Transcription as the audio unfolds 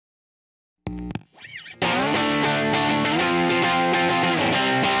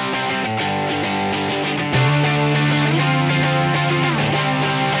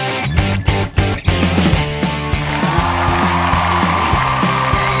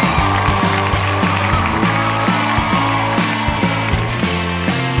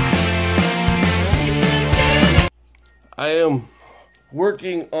I am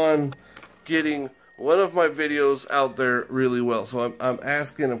working on getting one of my videos out there really well. So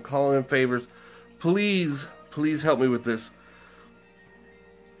I'm calling in favors. Please help me with this.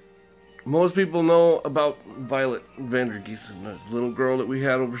 Most people know about VYLIT VANDERGIESEN, a little girl that we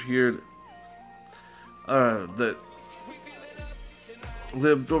had over here that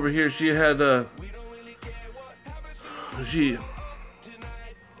lived over here. She had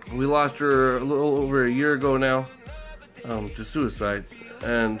we lost her a little over a year ago now. To suicide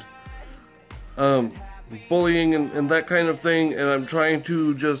and bullying and that kind of thing, and I'm trying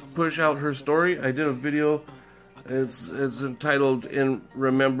to just push out her story. I did a video. It's entitled "In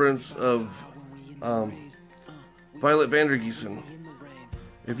Remembrance of VYLIT VANDERGIESEN."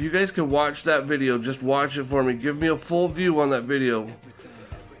 If you guys can watch that video, just watch it for me. Give me a full view on that video.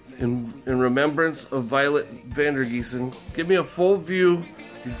 In remembrance of VYLIT VANDERGIESEN. Give me a full view.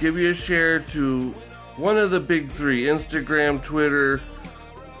 Give me a share to one of the big three: Instagram, Twitter,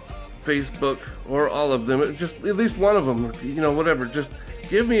 Facebook, or all of them. Just at least one of them, you know, whatever. Just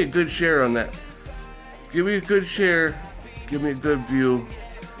give me a good share on that. Give me a good share, give me a good view,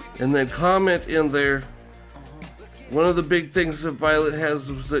 and then comment in there. One of the big things that VYLIT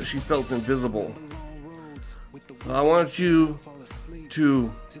has was that she felt invisible. I want you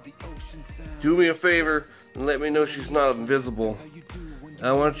to do me a favor and let me know she's not invisible.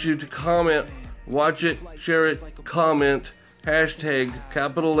 I want you to comment. Watch it, share it, comment, hashtag,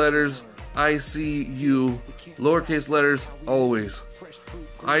 capital letters, ICU, lowercase letters, always.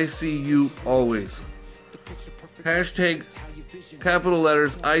 ICU, always. Hashtag, capital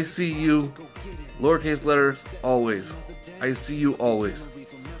letters, ICU, lowercase letters, always. ICU, always.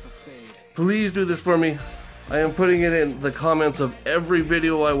 Please do this for me. I am putting it in the comments of every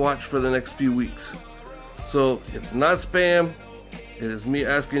video I watch for the next few weeks. So, it's not spam. It is me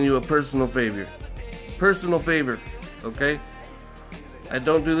asking you a personal favor. Personal favor, okay? I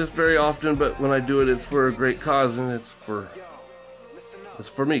don't do this very often, but when I do it, it's for a great cause, and it's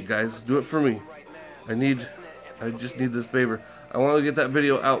for me, guys. Do it for me. I just need this favor. I want to get that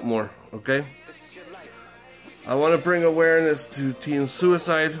video out more, okay? I want to bring awareness to teen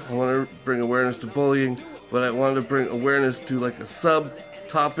suicide. I want to bring awareness to bullying, but I want to bring awareness to like a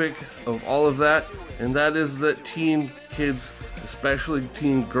subtopic of all of that, and that is that teen kids, especially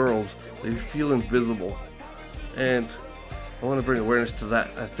teen girls, they feel invisible, and I want to bring awareness to that.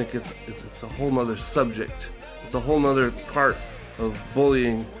 I think it's a whole nother subject. It's a whole nother part of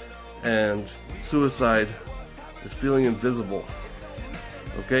bullying and suicide, is feeling invisible.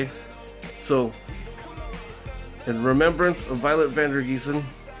 Okay, so in remembrance of VYLIT VANDERGIESEN,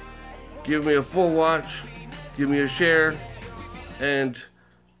 give me a full watch, give me a share, and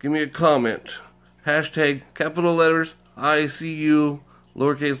give me a comment. Hashtag, capital letters, ICU,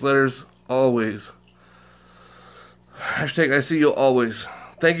 lowercase letters, always. Hashtag, I see you always.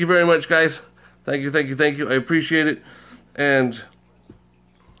 Thank you very much, guys. Thank you, thank you, thank you. I appreciate it. And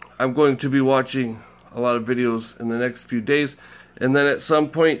I'm going to be watching a lot of videos in the next few days. And then at some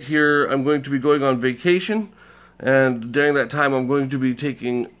point here, I'm going to be going on vacation. And during that time, I'm going to be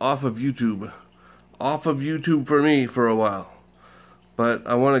taking off of YouTube. Off of YouTube for me for a while. But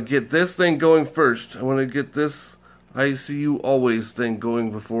I want to get this thing going first. I want to get this ICU always thing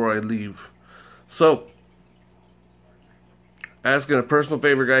going before I leave. So, asking a personal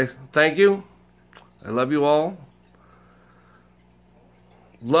favor, guys. Thank you. I love you all.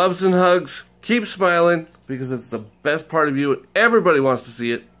 Loves and hugs. Keep smiling, because it's the best part of you. Everybody wants to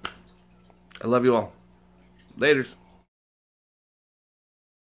see it. I love you all. Laters.